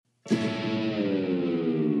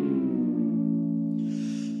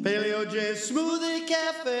Smoothie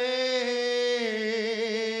Cafe.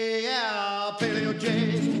 Yeah, Paleo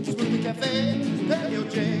J's Smoothie Cafe. Paleo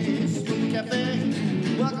J's Smoothie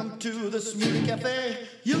Cafe. Welcome to the Smoothie Cafe.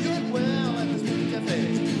 You get well at the Smoothie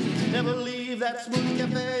Cafe. Never leave that Smoothie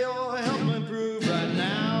Cafe or help improve right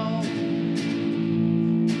now.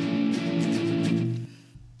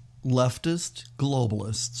 Leftist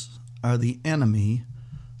globalists are the enemy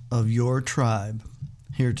of your tribe.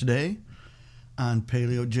 Here today on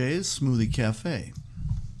Paleo J's Smoothie Cafe.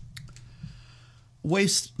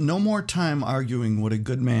 Waste no more time arguing what a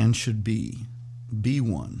good man should be. Be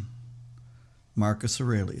one. Marcus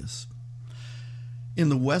Aurelius. In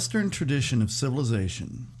the Western tradition of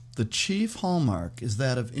civilization, the chief hallmark is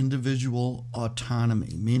that of individual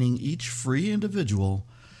autonomy, meaning each free individual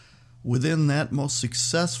within that most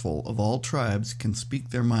successful of all tribes can speak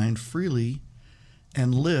their mind freely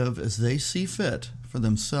and live as they see fit for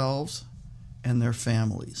themselves and their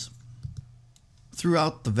families.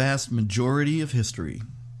 Throughout the vast majority of history,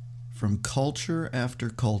 from culture after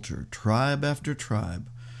culture, tribe after tribe,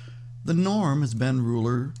 the norm has been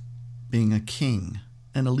ruler being a king,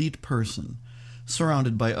 an elite person,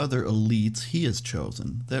 surrounded by other elites he has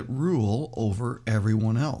chosen that rule over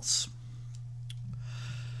everyone else.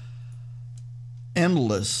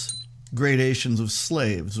 Endless gradations of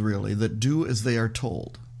slaves, really, that do as they are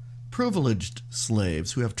told. Privileged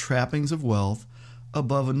slaves who have trappings of wealth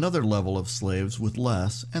above another level of slaves with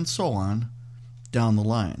less, and so on down the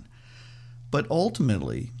line. But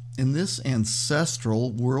ultimately, in this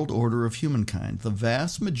ancestral world order of humankind, the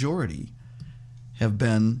vast majority have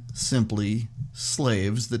been simply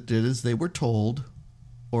slaves that did as they were told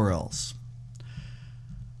or else.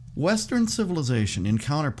 Western civilization, in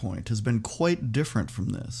counterpoint, has been quite different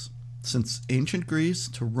from this, since ancient Greece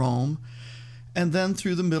to Rome, and then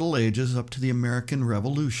through the Middle Ages up to the American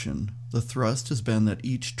Revolution. The thrust has been that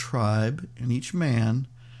each tribe and each man,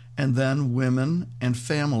 and then women and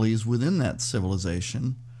families within that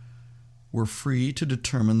civilization, were free to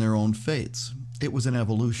determine their own fates. It was an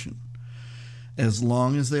evolution. As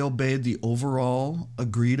long as they obeyed the overall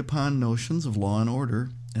agreed-upon notions of law and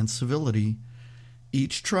order and civility,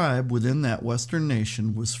 each tribe within that Western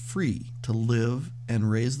nation was free to live and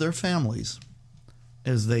raise their families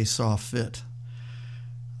as they saw fit.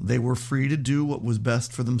 They were free to do what was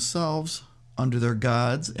best for themselves under their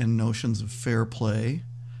gods and notions of fair play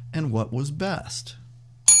and what was best.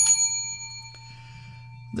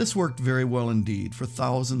 This worked very well indeed for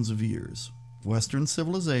thousands of years. Western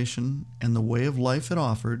civilization and the way of life it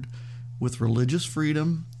offered, with religious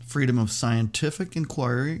freedom, freedom of scientific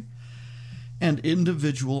inquiry, and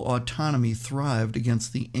individual autonomy, thrived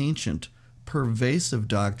against the ancient, pervasive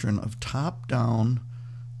doctrine of top-down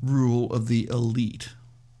rule of the elite,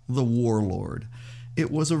 the warlord.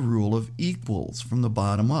 It was a rule of equals from the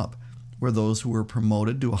bottom up, where those who were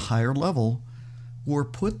promoted to a higher level were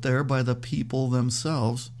put there by the people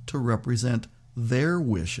themselves to represent their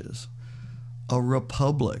wishes. A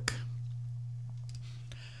republic.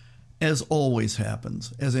 As always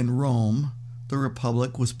happens, as in Rome, the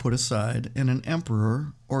republic was put aside and an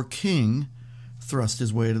emperor or king thrust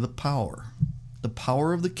his way to the power. The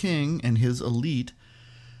power of the king and his elite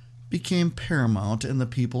became paramount and the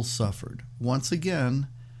people suffered. Once again,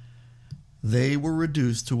 they were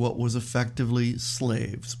reduced to what was effectively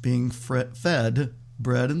slaves, being fed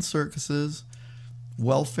bread and circuses,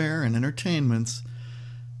 welfare and entertainments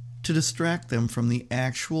to distract them from the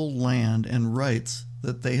actual land and rights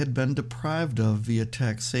that they had been deprived of via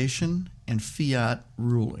taxation and fiat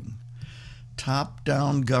ruling.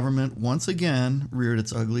 Top-down government once again reared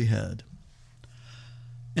its ugly head,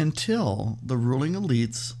 until the ruling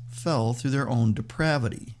elites fell through their own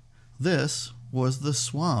depravity. This was the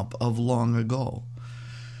swamp of long ago.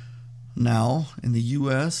 Now, in the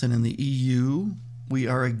U.S. and in the EU, we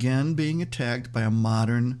are again being attacked by a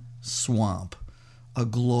modern swamp, a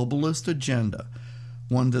globalist agenda,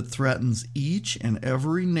 one that threatens each and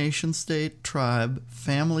every nation-state, tribe,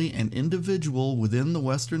 family, and individual within the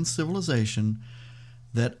Western civilization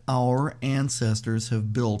that our ancestors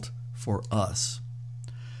have built for us.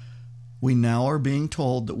 We now are being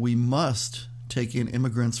told that we must take in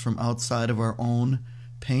immigrants from outside of our own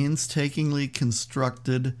painstakingly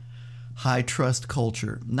constructed high-trust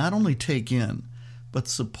culture. Not only take in, but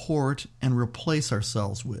support and replace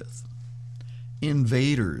ourselves with.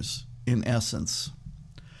 Invaders, in essence.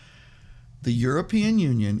 The European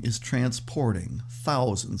Union is transporting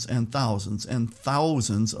thousands and thousands and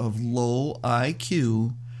thousands of low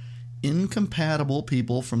IQ, incompatible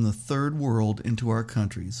people from the third world into our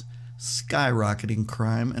countries, skyrocketing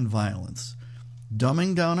crime and violence,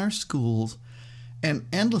 dumbing down our schools, and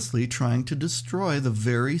endlessly trying to destroy the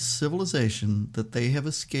very civilization that they have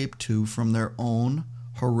escaped to from their own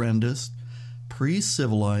horrendous,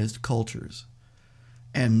 pre-civilized cultures.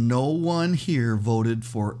 And no one here voted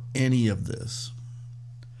for any of this.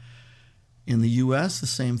 In the U.S., the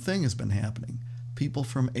same thing has been happening. People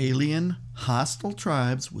from alien, hostile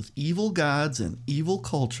tribes with evil gods and evil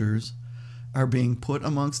cultures are being put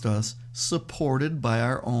amongst us, supported by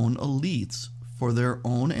our own elites for their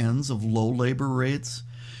own ends of low labor rates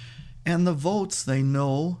and the votes they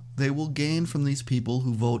know they will gain from these people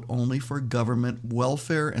who vote only for government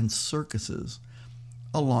welfare and circuses,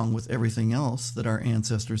 along with everything else that our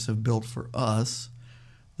ancestors have built for us,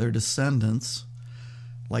 their descendants,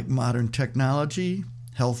 like modern technology,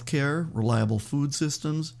 healthcare, reliable food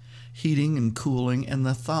systems, heating and cooling, and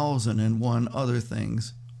the 1,001 other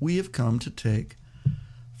things we have come to take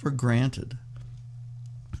for granted.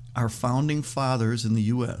 Our founding fathers in the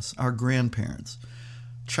U.S., our grandparents,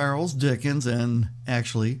 Charles Dickens, and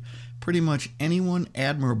actually pretty much anyone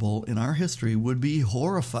admirable in our history would be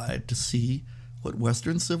horrified to see what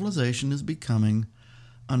Western civilization is becoming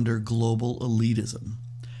under global elitism.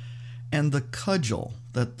 And the cudgel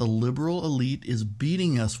that the liberal elite is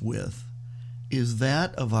beating us with is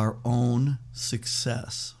that of our own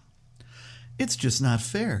success. It's just not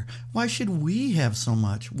fair. Why should we have so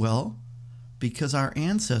much? Well, because our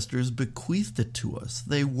ancestors bequeathed it to us.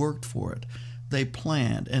 They worked for it. They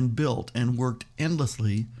planned and built and worked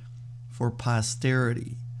endlessly for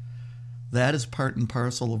posterity. That is part and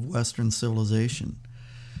parcel of Western civilization.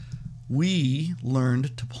 We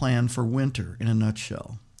learned to plan for winter, in a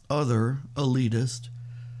nutshell. Other elitist,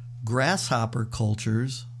 grasshopper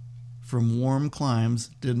cultures from warm climes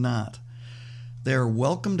did not. They are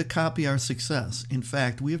welcome to copy our success. In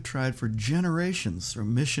fact, we have tried for generations through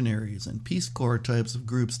missionaries and Peace Corps types of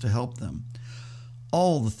groups to help them.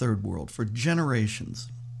 All the third world for generations.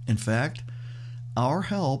 In fact, our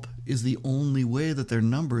help is the only way that their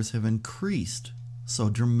numbers have increased so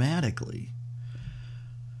dramatically.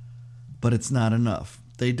 But it's not enough.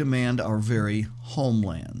 They demand our very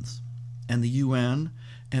homelands. And the UN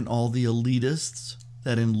and all the elitists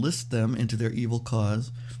that enlist them into their evil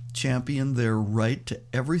cause champion their right to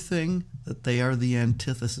everything that they are the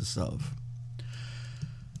antithesis of.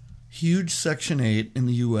 Huge Section 8 in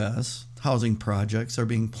the U.S. housing projects are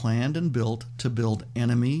being planned and built to build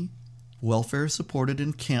enemy, welfare-supported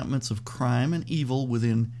encampments of crime and evil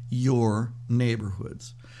within your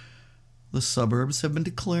neighborhoods. The suburbs have been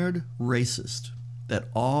declared racist, that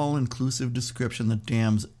all-inclusive description that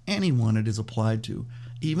damns anyone it is applied to,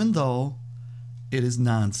 even though it is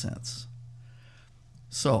nonsense.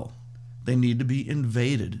 So, they need to be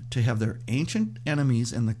invaded to have their ancient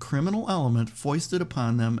enemies and the criminal element foisted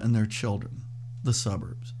upon them and their children, the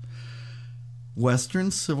suburbs.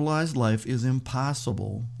 Western civilized life is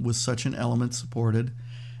impossible with such an element supported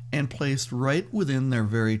and placed right within their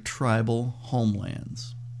very tribal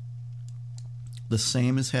homelands. The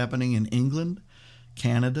same is happening in England,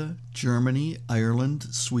 Canada, Germany,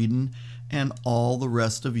 Ireland, Sweden, and all the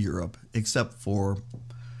rest of Europe, except for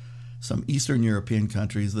some Eastern European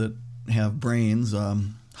countries that have brains,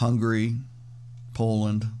 Hungary,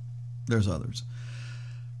 Poland, there's others.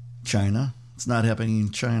 China, it's not happening in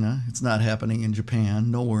China, it's not happening in Japan,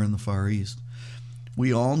 nowhere in the Far East.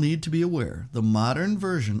 We all need to be aware the modern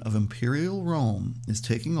version of Imperial Rome is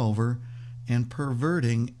taking over and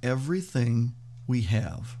perverting everything we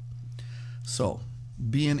have. So,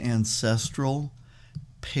 be an ancestral,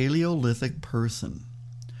 Paleolithic person.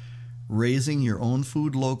 Raising your own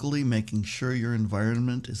food locally, making sure your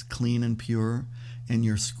environment is clean and pure, and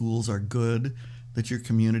your schools are good, that your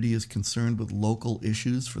community is concerned with local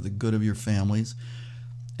issues for the good of your families,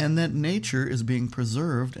 and that nature is being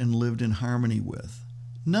preserved and lived in harmony with.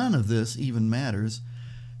 None of this even matters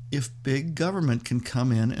if big government can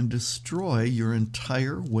come in and destroy your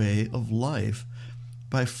entire way of life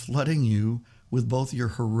by flooding you with both your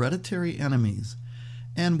hereditary enemies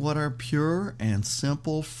and what are pure and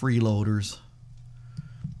simple freeloaders.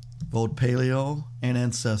 Vote paleo and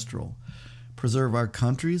ancestral. Preserve our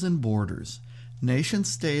countries and borders. Nation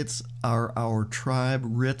states are our tribe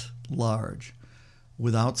writ large.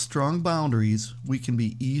 Without strong boundaries, we can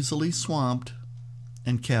be easily swamped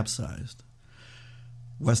and capsized.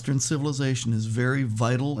 Western civilization is very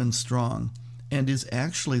vital and strong, and is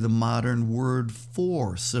actually the modern word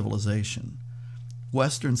for civilization.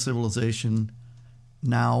 Western civilization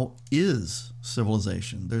now is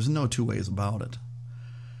civilization. There's no two ways about it.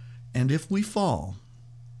 And if we fall,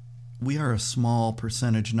 we are a small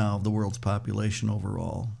percentage now of the world's population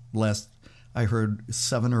overall. Last I heard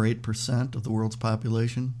 7 or 8% of the world's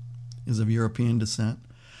population is of European descent.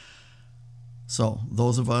 So,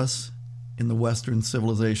 those of us in the Western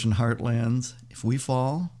civilization heartlands, if we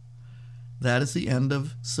fall, that is the end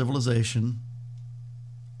of civilization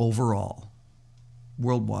overall,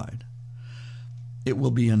 worldwide. It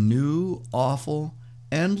will be a new, awful,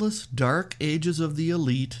 endless dark ages of the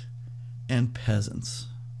elite and peasants.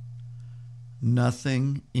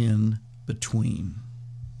 Nothing in between.